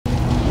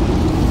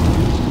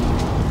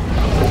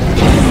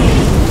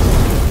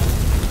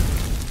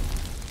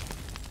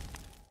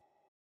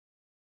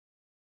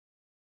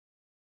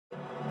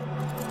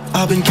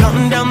I've been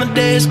counting down the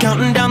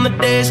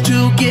days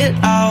to get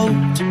out.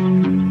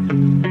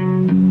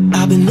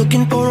 I've been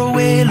looking for a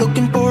way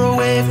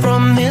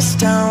from this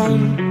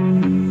town.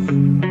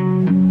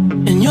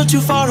 And you're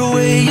too far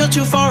away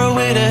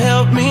to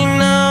help me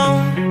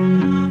now.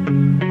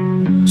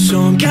 So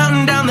I'm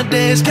counting down the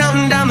days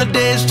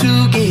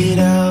to get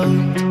out.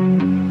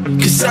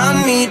 'Cause I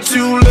need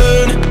to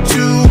learn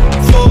to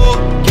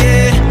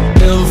forget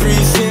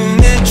everything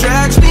that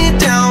drags me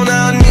down.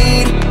 I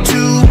need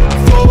to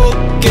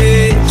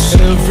forget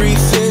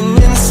everything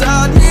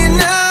inside me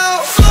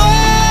now.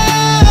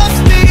 Full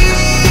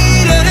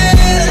speed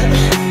ahead,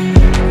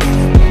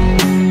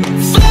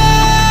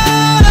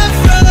 fly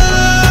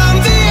from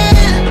the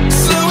end.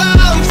 So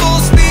I'm full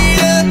speed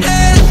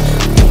ahead.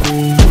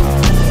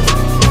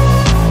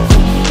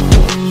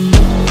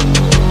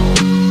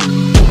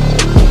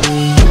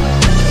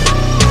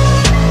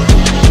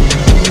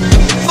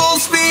 Full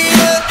speed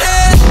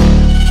ahead.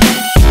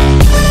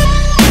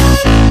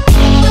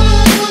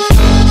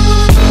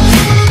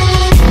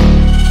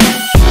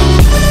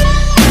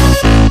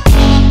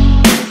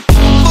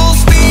 Full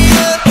speed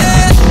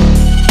ahead.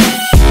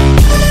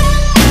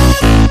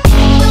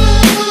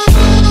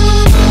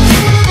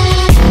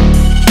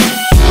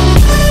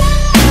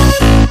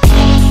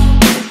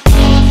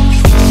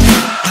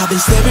 I've been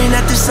staring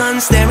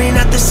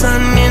at the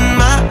sun in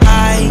my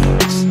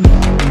eyes.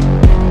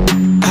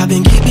 I've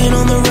been keeping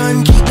on the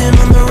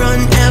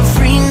run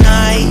every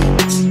night.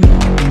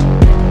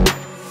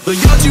 But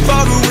you're too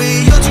far away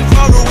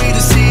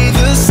to see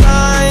the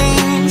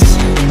signs.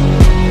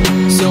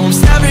 So I'm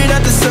staring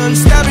at the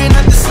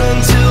sun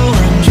till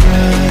I'm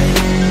dry.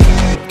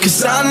 'Cause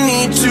I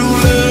need to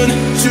learn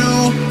to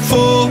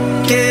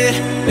forget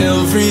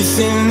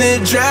everything that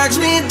drags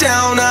me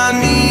down. I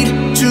need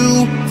to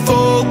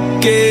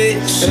forget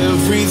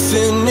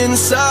everything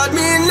inside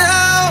me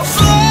now.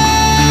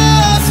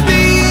 Full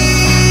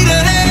speed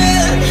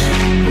ahead,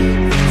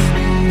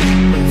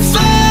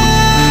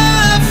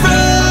 fly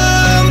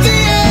from the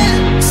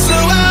end. So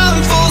I'm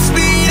full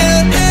speed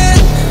ahead.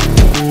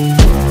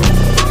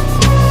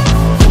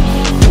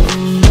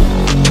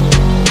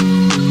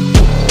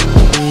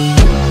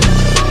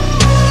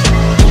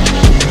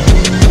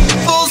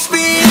 Full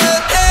speed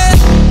ahead.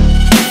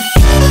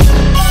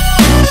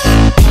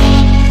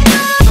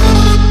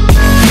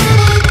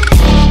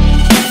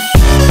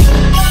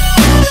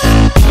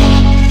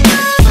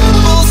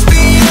 Full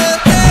speed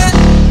ahead.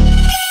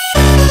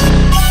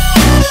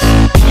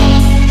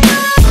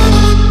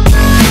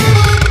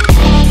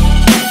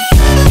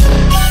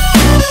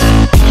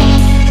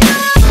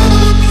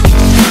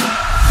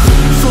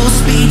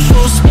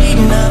 Full speed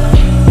now.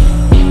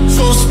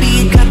 Full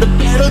speed, got the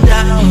pedal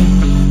down.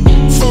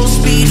 Full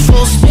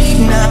speed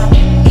now.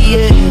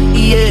 Yeah,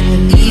 yeah,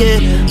 yeah,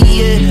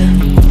 yeah.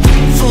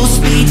 Full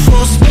speed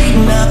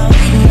now.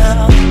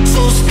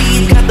 Full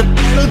speed, got the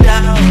pedal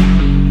down.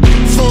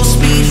 Full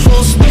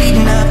speed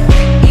now.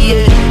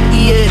 Yeah,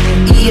 yeah,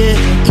 yeah,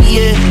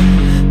 yeah.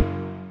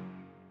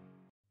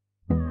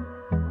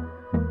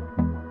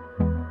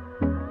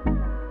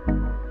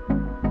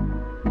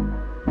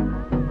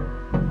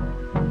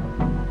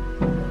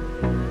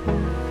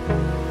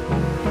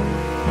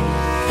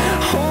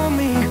 Hold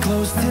me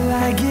close till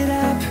I get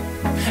up.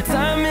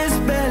 Time is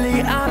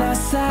barely on our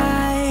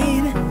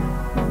side.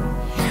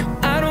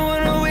 I don't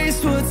wanna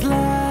waste what's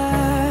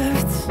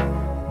left.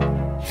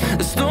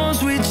 The storms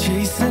we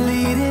chase are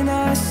leading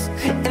us,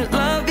 and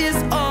love is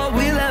all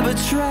we'll ever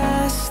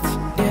trust.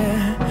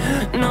 Yeah,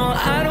 no,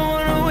 I don't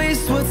wanna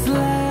waste what's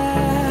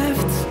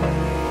left.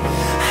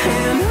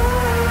 And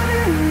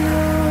on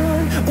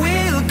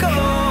we'll go,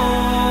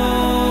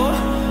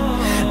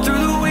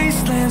 through the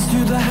wastelands,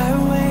 through the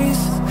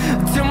highways,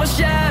 till my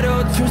shadow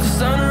turns to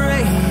sun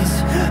rays.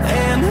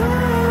 And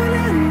on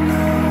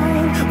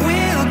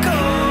we'll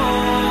go,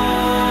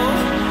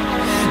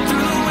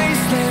 through the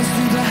wastelands,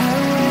 through the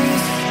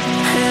highways.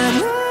 And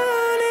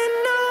on we'll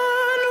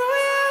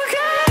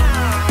go.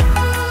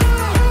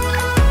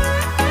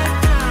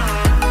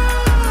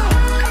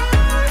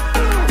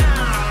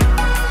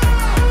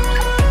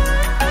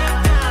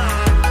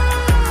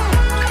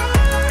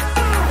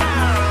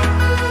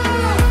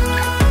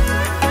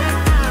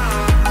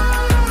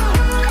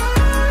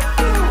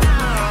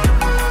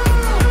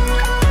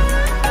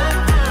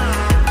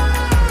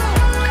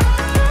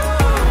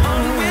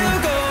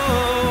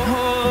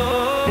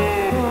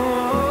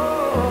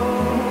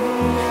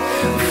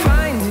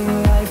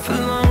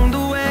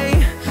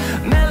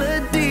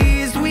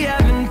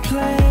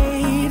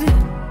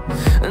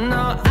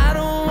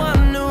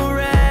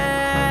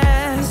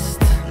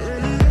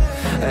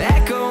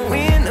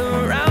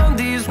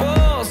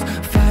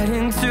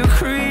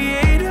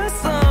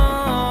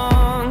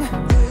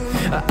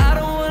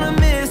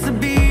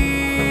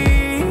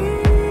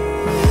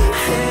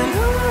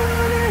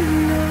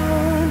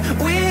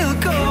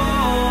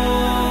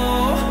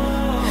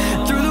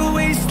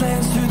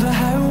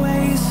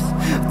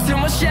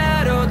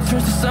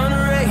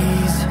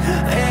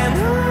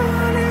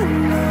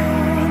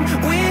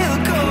 we'll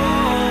go,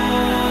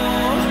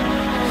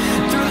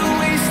 through the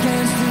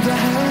wastelands, through the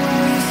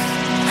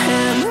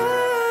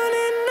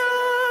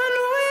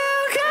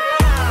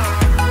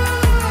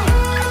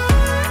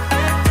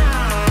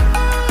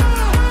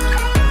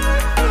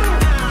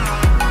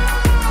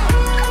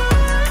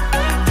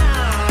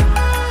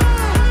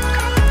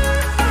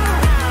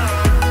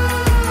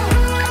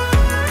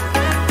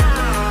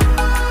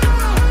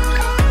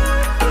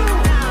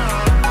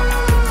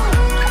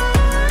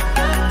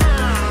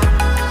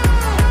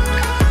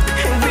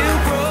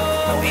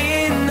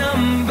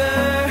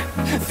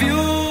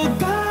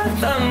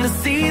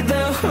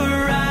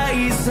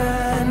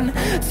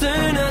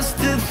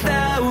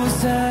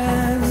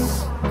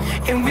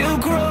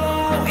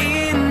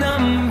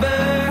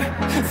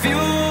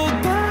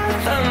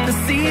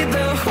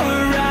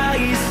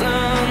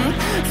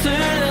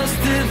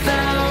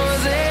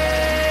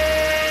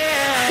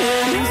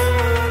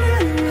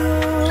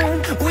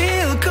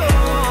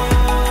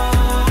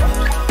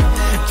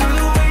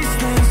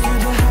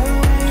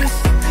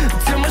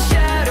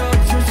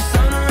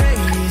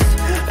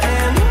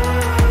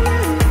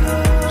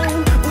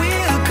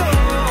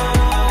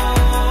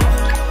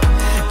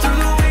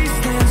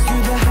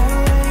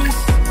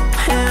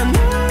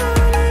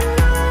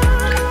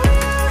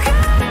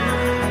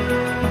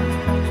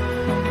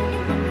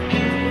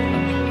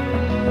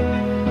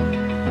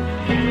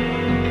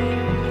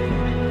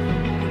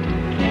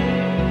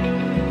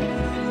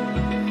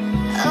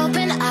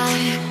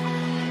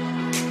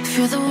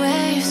Feel the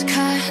waves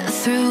cut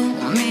through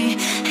me,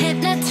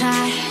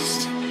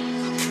 hypnotized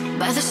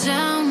by the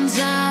sounds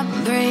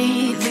I'm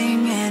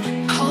breathing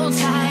in. Hold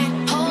tight,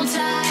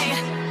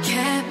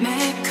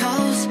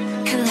 chemicals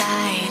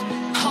collide.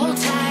 Hold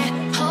tight,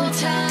 hold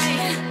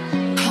tight,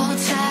 hold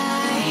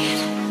tight.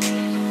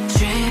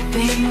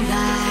 Dripping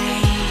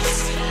lights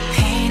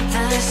paint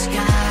the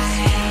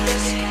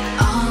skies,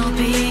 all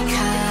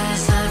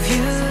because of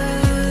you.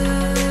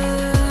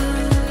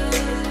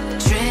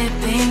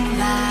 Dripping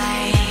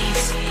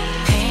lights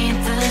paint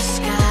the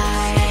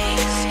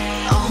skies,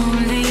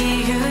 only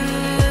you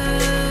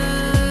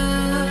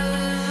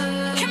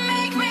can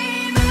make me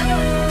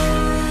move.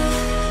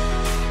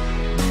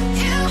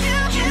 You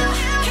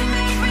can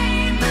make me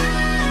move.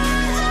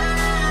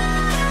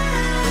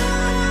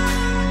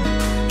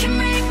 Can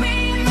make me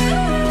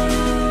move.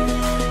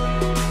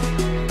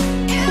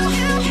 You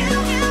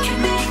can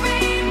make me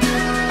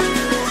move.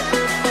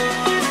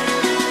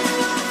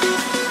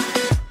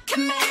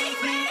 Can make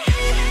me.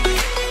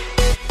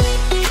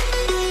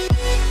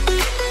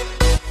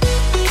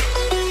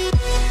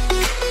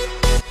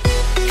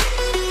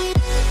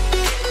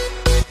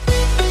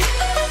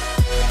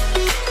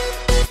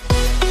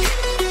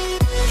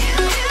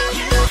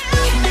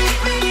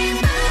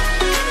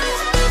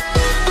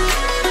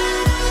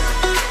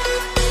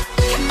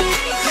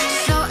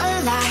 So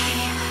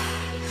alive,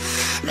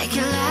 make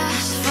it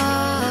last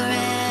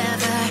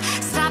forever.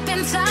 Stop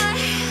in time,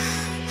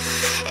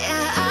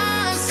 yeah,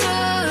 I'm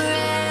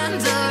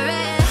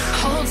surrendering.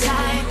 Hold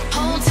tight,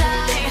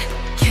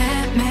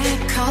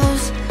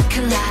 chemicals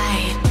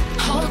collide.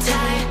 Hold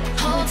tight,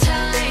 hold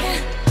tight,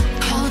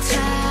 hold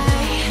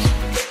tight.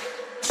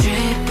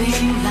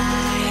 Dripping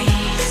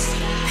lights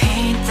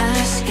paint the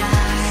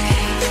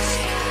skies,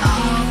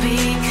 all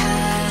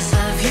because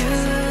of you.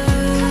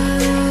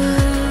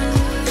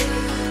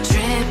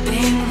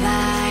 Dripping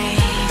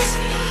lights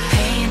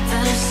paint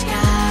the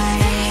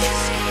skies,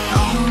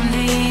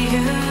 only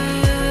you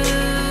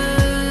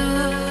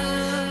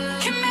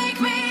can make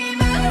me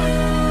move.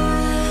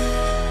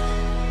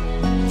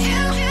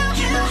 You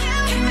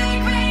can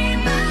make me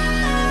move.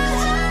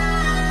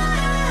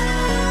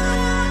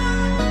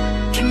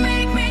 Can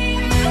make me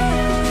move.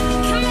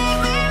 Can make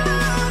me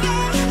move.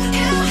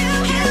 You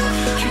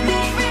can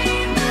make me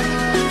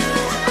move.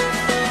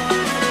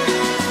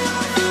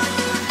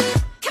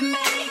 Can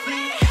make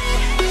me.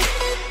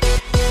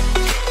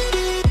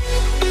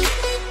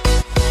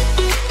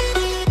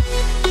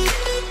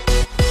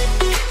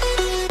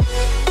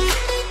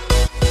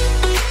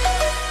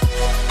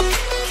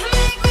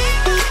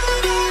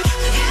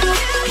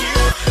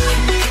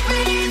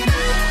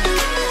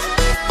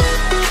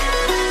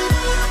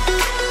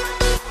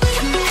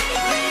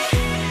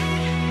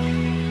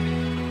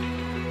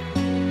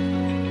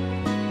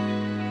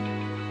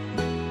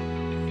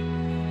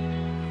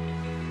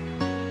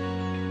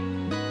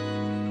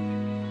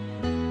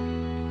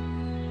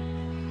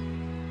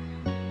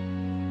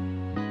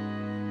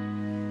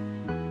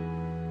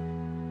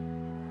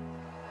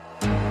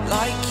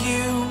 Like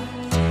you,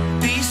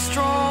 be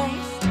strong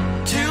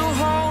to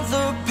hold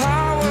the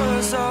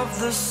powers of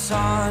the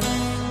sun.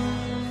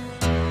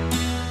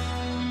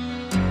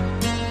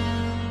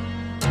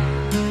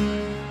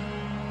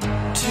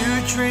 To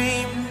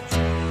dream,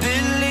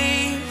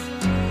 believe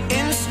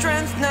in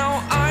strength.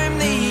 Now I'm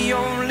the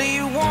only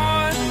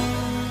one,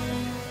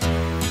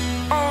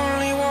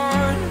 only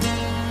one.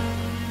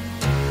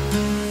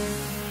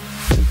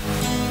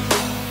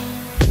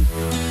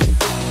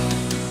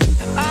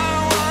 I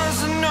was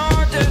an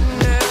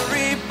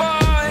ordinary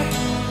boy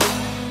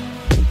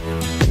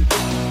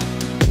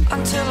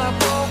until I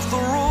broke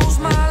the rules.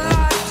 My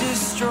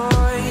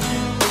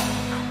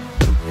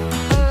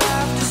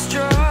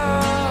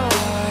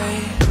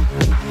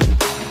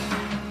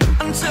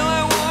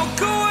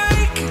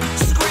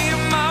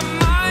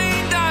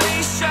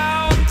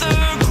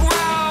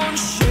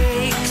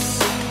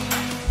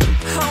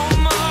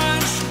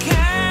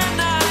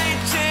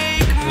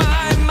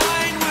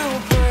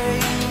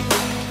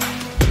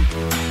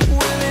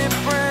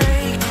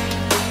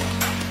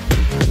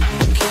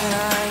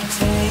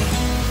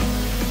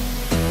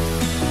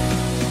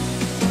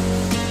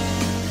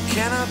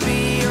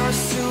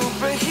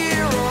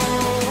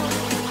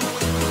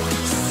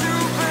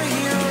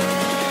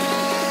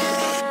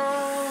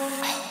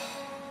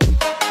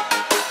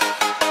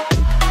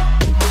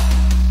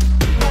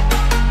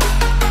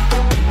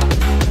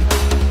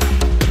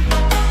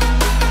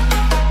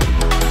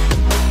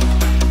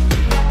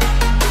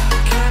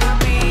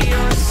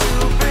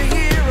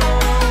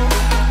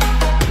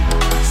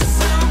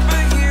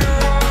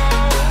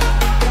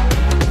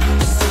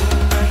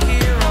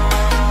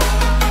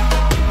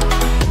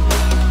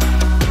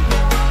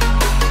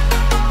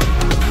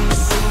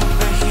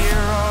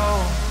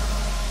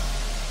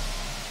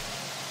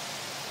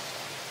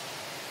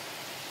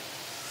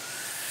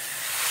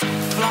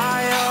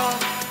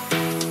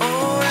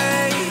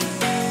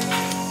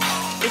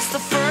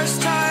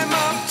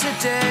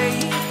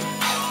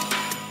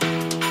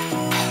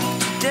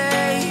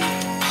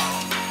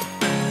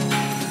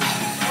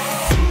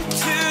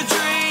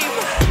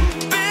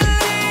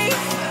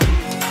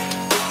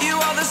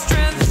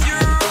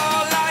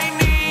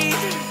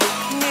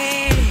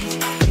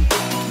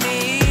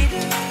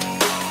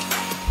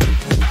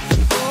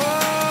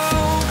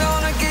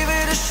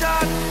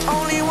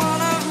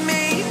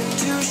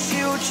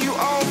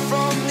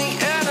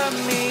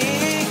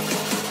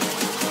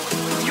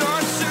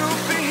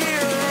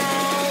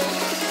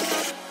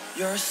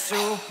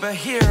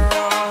superhero.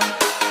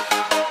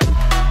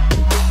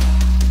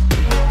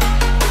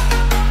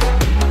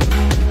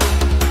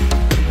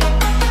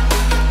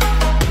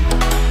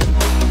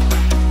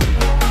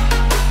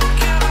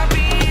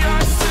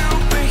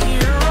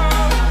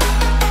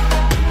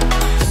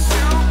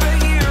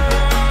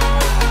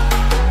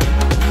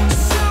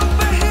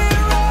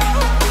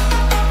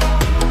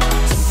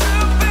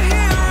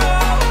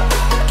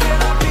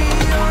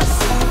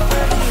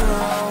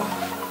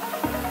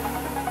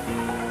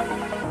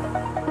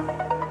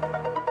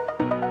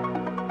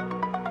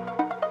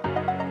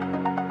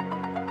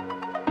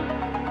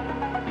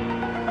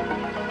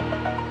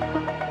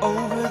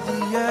 Over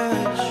the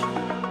edge,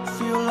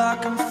 feel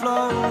like I'm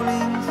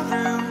floating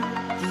through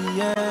the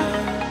air.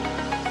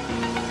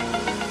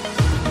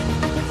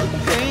 The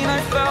pain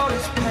I felt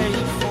is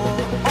paid for,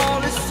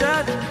 all is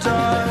said and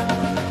done.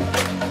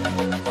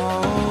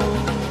 Oh,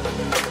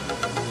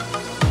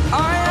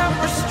 I am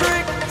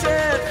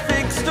restricted,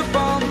 fixed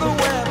upon the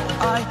web.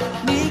 I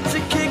need to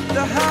kick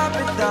the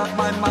habit that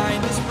my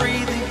mind is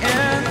breathing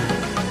in.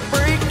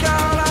 Break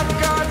out, I've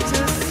got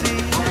to see.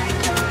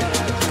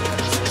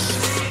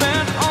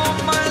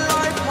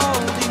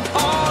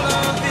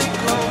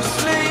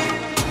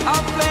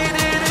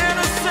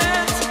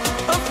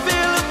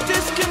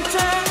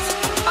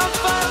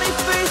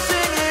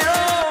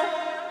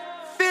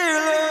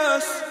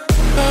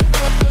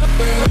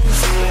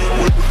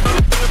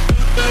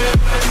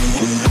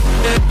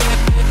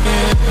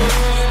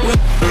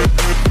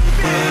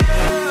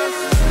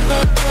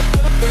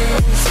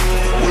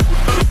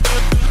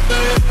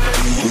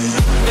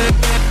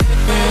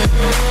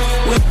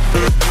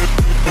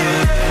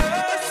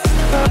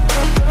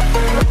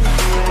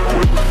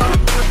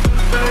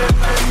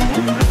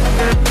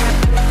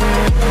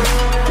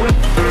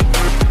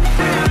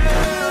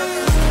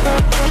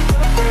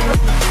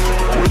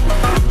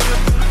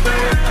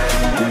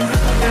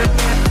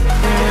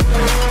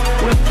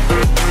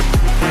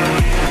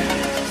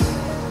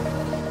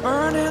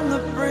 Burning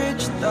the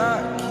bridge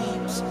that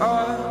keeps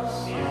us.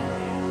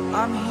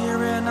 I'm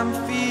here and I'm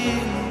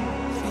feeling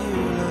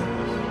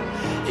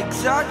fearless.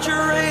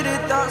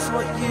 Exaggerated, that's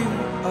what you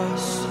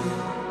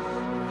assume.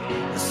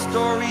 The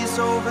story's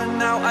over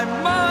now, I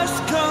must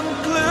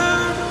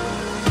conclude.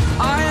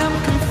 I am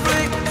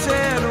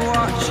conflicted,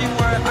 watching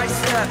where I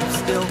step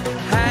still,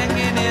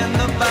 hanging in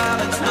the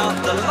balance. Not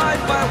the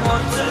life I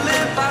want to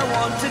live, I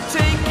want to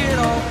take it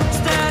all.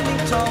 Standing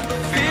tall,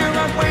 fear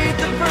outweighed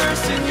the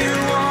person you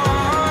are.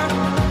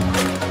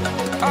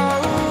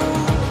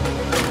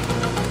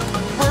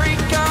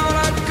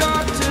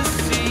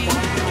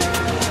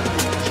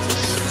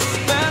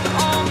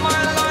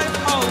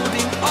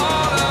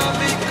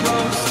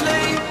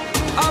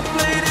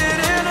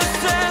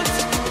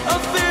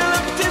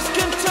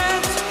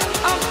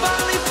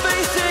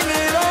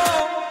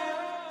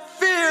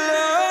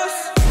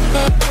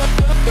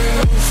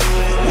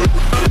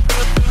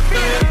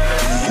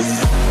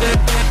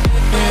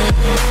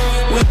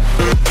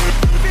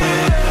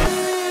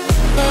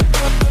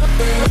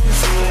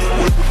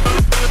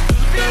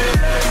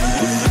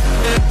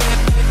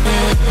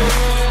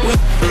 Yeah.